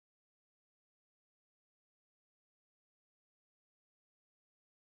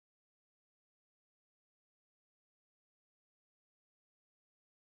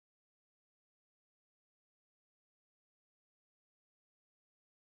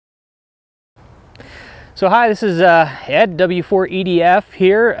So hi, this is Ed, W4EDF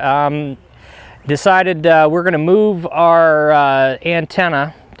here. Decided we're going to move our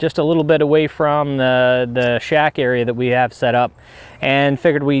antenna just a little bit away from the shack area that we have set up, and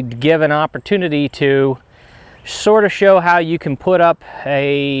figured we'd give an opportunity to sort of show how you can put up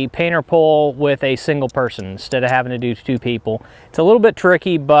a painter pole with a single person instead of having to do two people. It's a little bit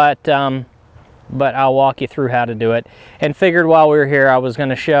tricky, but I'll walk you through how to do it. And figured while we were here I was going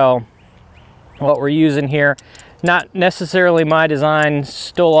to show what we're using here. Not necessarily my design,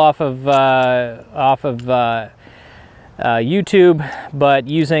 stole off of YouTube, but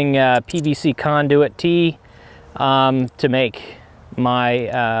using PVC conduit T to make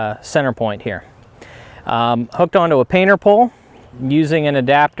my center point here. Hooked onto a painter pole using an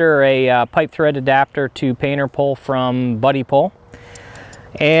adapter, a pipe thread adapter to painter pole from Dipole.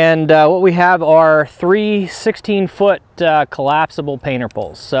 And what we have are three 16-foot collapsible painter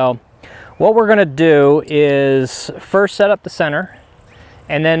poles. So what we're going to do is first set up the center,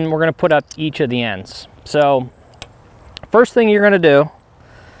 and then we're going to put up each of the ends. So first thing you're going to do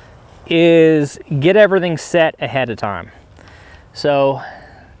is get everything set ahead of time. So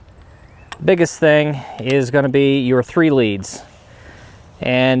biggest thing is going to be your three leads,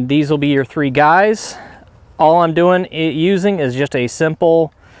 and these will be your three guys. All I'm using is just a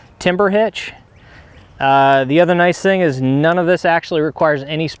simple timber hitch. The other nice thing is none of this actually requires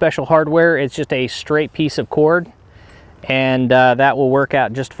any special hardware. It's just a straight piece of cord, and that will work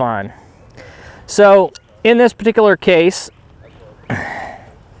out just fine. So in this particular case,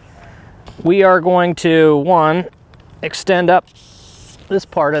 we are going to, one, extend up this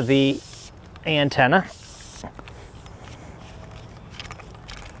part of the antenna.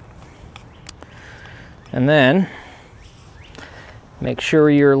 And then make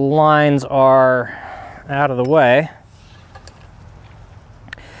sure your lines are out of the way.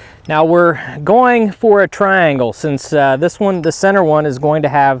 Now we're going for a triangle, since this one, the center one, is going to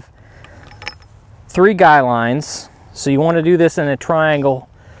have three guy lines. So you want to do this in a triangle,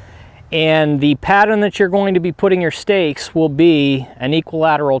 and the pattern that you're going to be putting your stakes will be an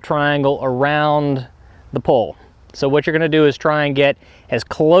equilateral triangle around the pole. So what you're going to do is try and get as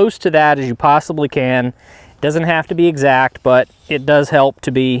close to that as you possibly can. It doesn't have to be exact, but it does help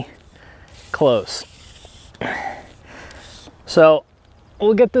to be close. So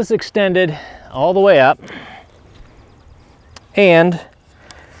we'll get this extended all the way up, and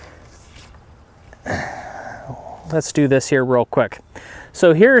let's do this here real quick.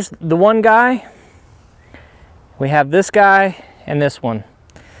 So here's the one guy. We have this guy and this one,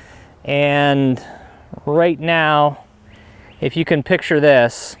 and right now, if you can picture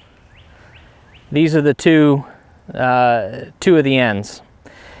this, these are the two of the ends.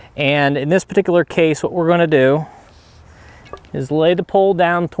 And in this particular case, what we're going to do is lay the pole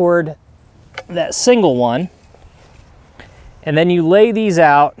down toward that single one, and then you lay these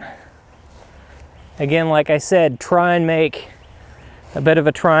out. Again, like I said, try and make a bit of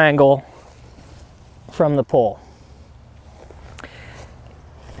a triangle from the pole.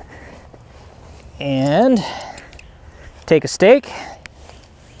 And take a stake,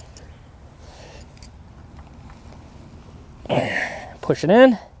 push it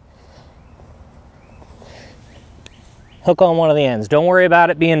in, hook on one of the ends. Don't worry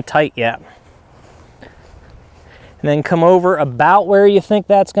about it being tight yet. And then come over about where you think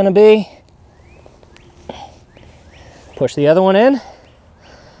that's going to be. Push the other one in,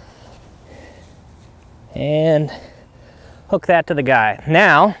 and hook that to the guy.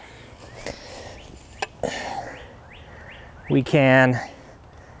 Now we can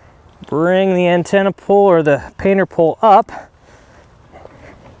bring the antenna pole or the painter pole up,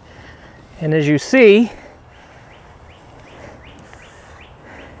 and as you see,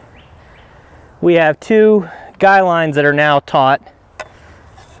 we have two guy lines that are now taut.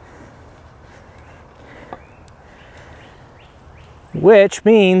 Which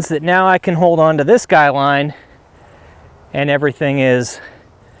means that now I can hold on to this guy line and everything is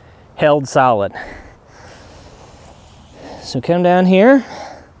held solid. So come down here.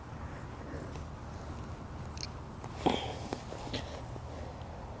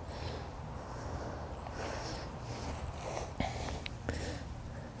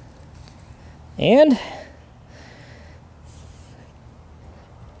 And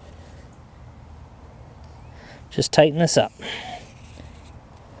just tighten this up.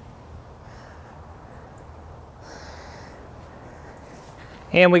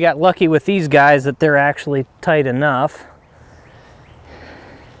 And we got lucky with these guys that they're actually tight enough.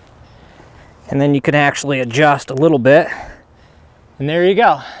 And then you can actually adjust a little bit. And there you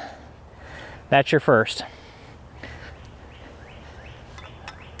go. That's your first.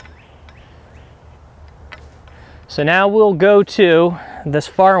 So now we'll go to this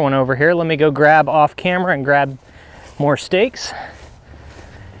far one over here. Let me go grab off camera and grab more stakes.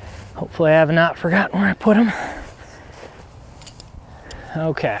 Hopefully I have not forgotten where I put them.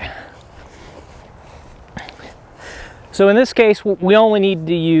 Okay. So in this case, we only need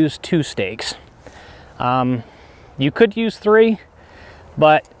to use 2 stakes. You could use 3,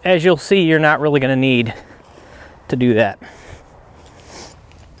 but as you'll see, you're not really going to need to do that.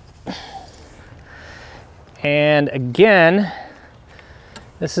 And again,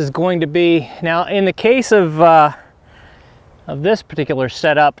 this is going to be, now in the case of this particular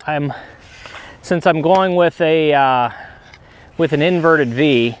setup, since I'm going with an inverted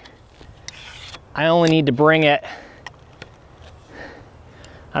V, I only need to bring it,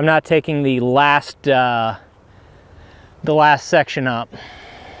 I'm not taking the last section up.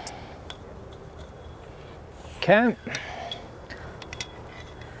 Okay.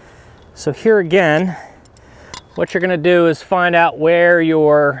 So here again, what you're going to do is find out where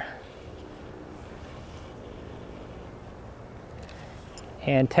your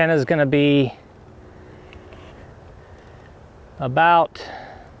antenna is going to be about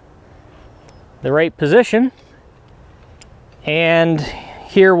the right position, and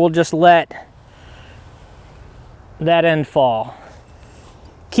here we'll just let that end fall,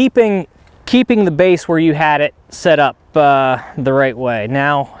 keeping the base where you had it set up the right way.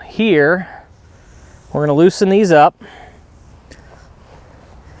 Now here we're going to loosen these up,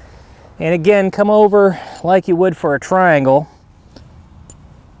 and again come over like you would for a triangle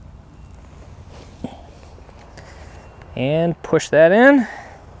and push that in.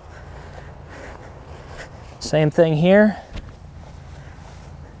 Same thing here,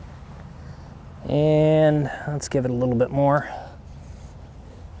 and let's give it a little bit more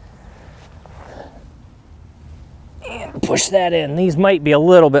and push that in. These might be a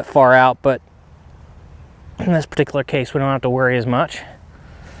little bit far out, but in this particular case we don't have to worry as much.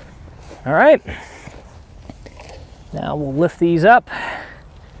 All right, now we'll lift these up.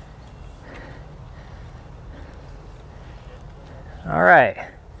 All right,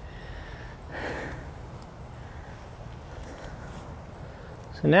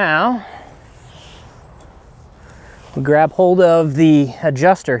 so now we grab hold of the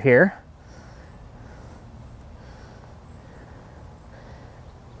adjuster here,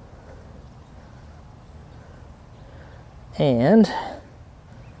 and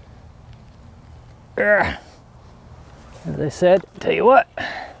as I said, tell you what,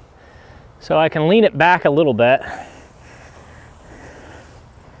 so I can lean it back a little bit.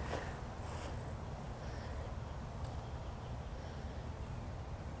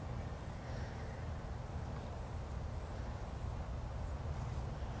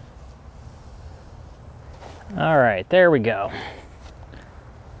 All right, there we go.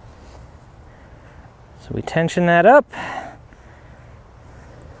 So we tension that up,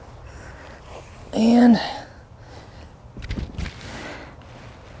 and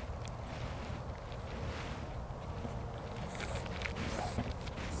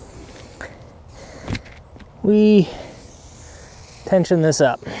we tension this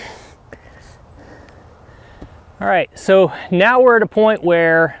up. All right, so now we're at a point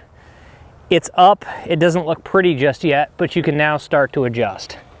where it's up. It doesn't look pretty just yet, but you can now start to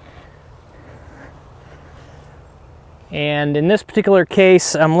adjust. And in this particular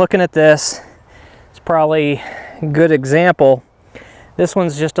case, I'm looking at this. It's probably a good example. This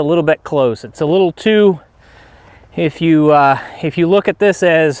one's just a little bit close. It's a little too, if you look at this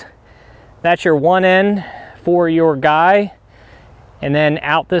as that's your one end for your guy, and then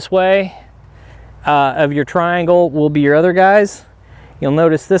out this way of your triangle will be your other guys. You'll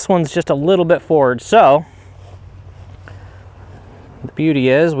notice this one's just a little bit forward. So the beauty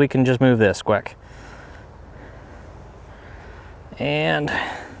is we can just move this quick. And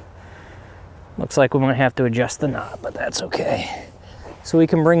looks like we might have to adjust the knob, but that's okay. So we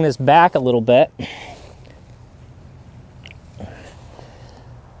can bring this back a little bit.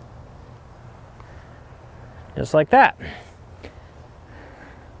 Just like that.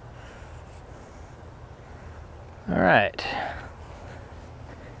 All right.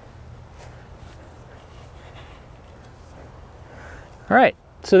 All right,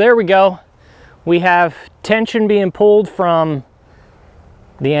 so there we go. We have tension being pulled from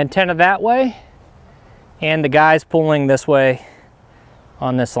the antenna that way, and the guys pulling this way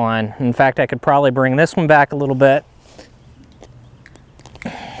on this line. In fact, I could probably bring this one back a little bit.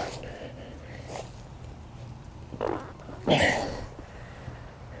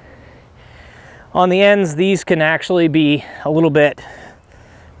 On the ends, these can actually be a little bit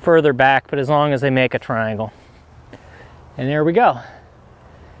further back, but as long as they make a triangle. And there we go.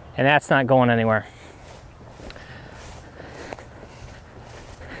 And that's not going anywhere.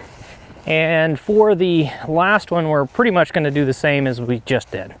 And for the last one, we're pretty much going to do the same as we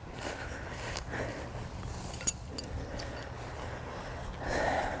just did.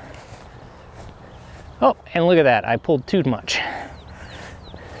 Oh, and look at that, I pulled too much.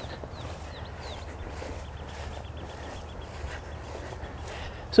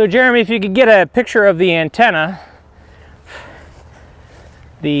 So Jeremy, if you could get a picture of the antenna,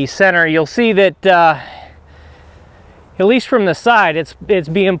 the center, you'll see that at least from the side, it's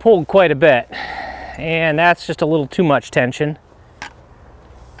being pulled quite a bit. And that's just a little too much tension.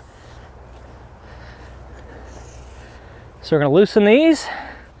 So we're going to loosen these,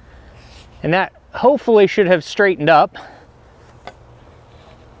 and that hopefully should have straightened up.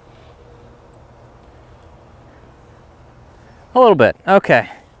 A little bit, okay.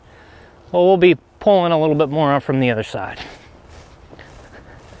 Well, we'll be pulling a little bit more up from the other side.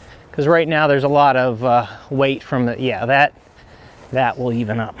 Because right now there's a lot of weight from the, yeah, that will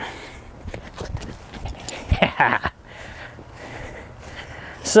even up.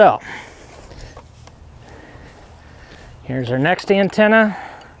 So, here's our next antenna.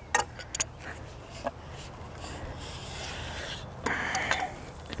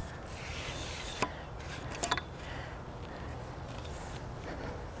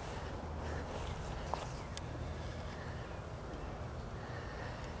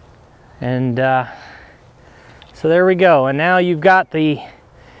 And so there we go. And now you've got the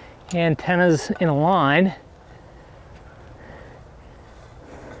antennas in a line.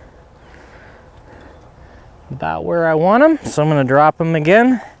 About where I want them. So I'm going to drop them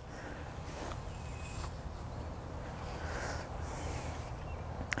again.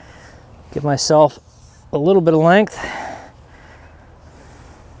 Give myself a little bit of length.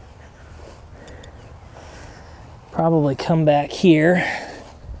 Probably come back here.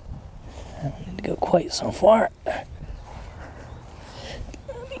 I don't need to go quite so far. Let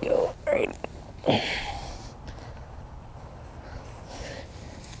me go right.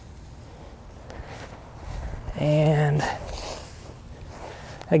 And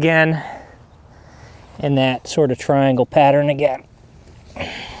again, in that sort of triangle pattern again.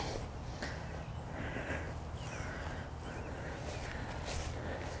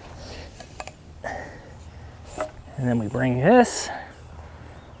 And then we bring this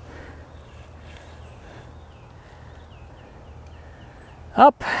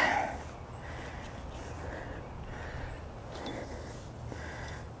up.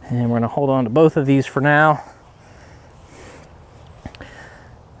 And we're going to hold on to both of these for now.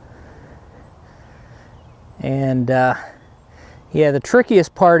 And yeah, the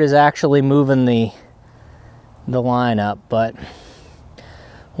trickiest part is actually moving the line up, but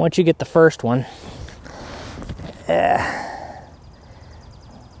once you get the first one,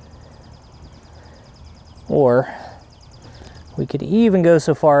 or we could even go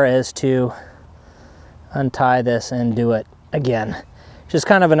so far as to untie this and do it again. Just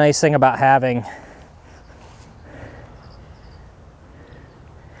kind of a nice thing about having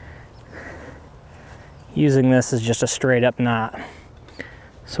using this as just a straight up knot.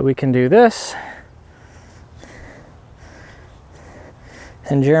 So we can do this.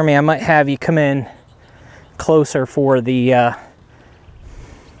 And Jeremy, I might have you come in closer for the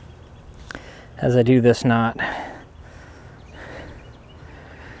as I do this knot.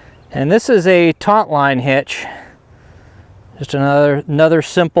 And this is a taut line hitch. Just another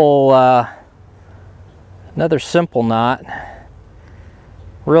simple knot.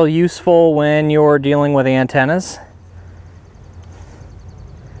 Real useful when you're dealing with antennas.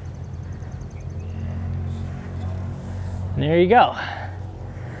 And there you go.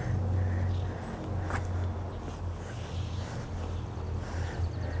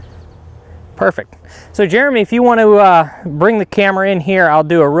 Perfect. So Jeremy, if you want to bring the camera in here, I'll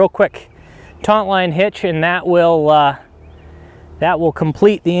do a real quick taut line hitch, and that will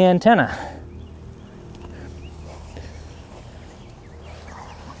complete the antenna.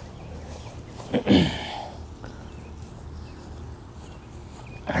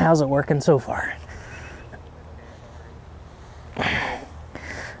 How's it working so far?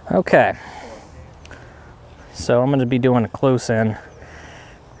 Okay. So I'm going to be doing a close in.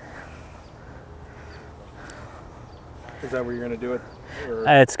 Is that where you're going to do it? Or?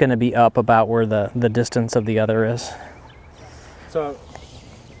 It's going to be up about where the distance of the other is. So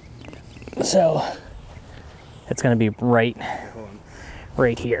it's going to be right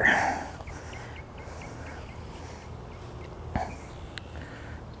here.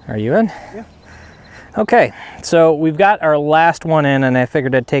 Are you in? Yeah. Okay, so we've got our last one in, and I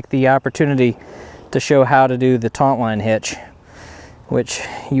figured I'd take the opportunity to show how to do the taut line hitch, which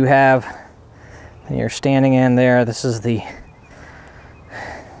you have, and you're standing in there. This is the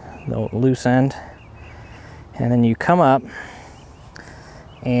the loose end, and then you come up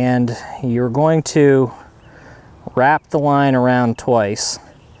and you're going to wrap the line around twice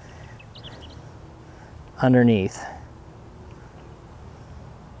underneath.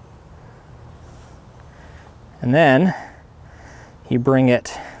 And then you bring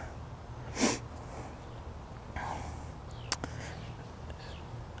it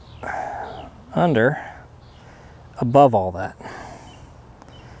under above all that.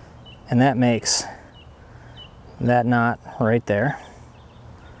 And that makes that knot right there,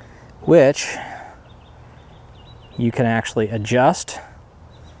 which you can actually adjust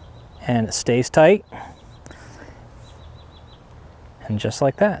and it stays tight. And just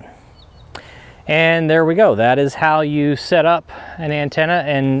like that. And there we go. That is how you set up an antenna.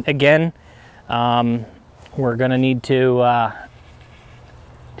 And again, we're going to need to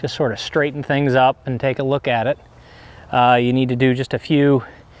just sort of straighten things up and take a look at it. You need to do just a few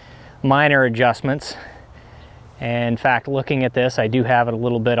minor adjustments. And in fact, looking at this, I do have it a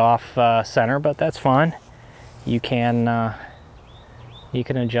little bit off center, but that's fine. You can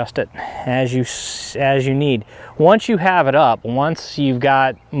adjust it as you need. Once you have it up, once you've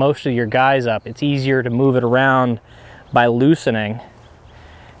got most of your guys up, it's easier to move it around by loosening.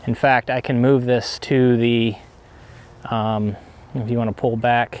 In fact, I can move this to the, if you want to pull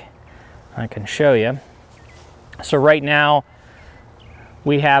back, I can show you. So right now,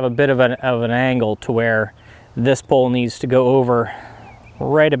 we have a bit of an angle to where this pole needs to go over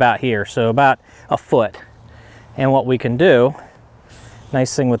right about here, so about a foot. And what we can do,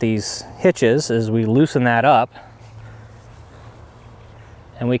 nice thing with these hitches, is we loosen that up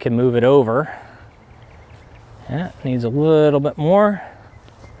and we can move it over. Yeah, it needs a little bit more.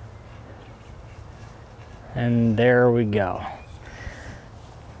 And there we go.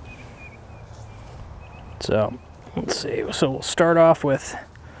 So let's see, so we'll start off with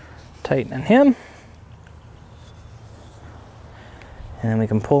tightening him. And then we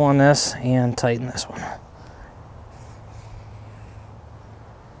can pull on this and tighten this one.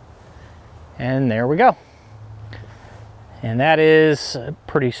 And there we go. And that is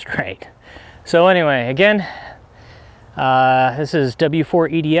pretty straight. So anyway, again, this is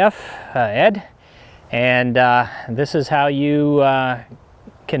W4EDF Ed, and this is how you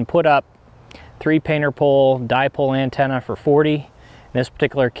can put up 3 painter pole dipole antenna for 40. In this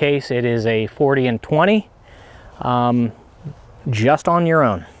particular case, it is a 40 and 20, just on your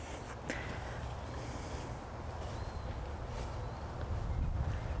own.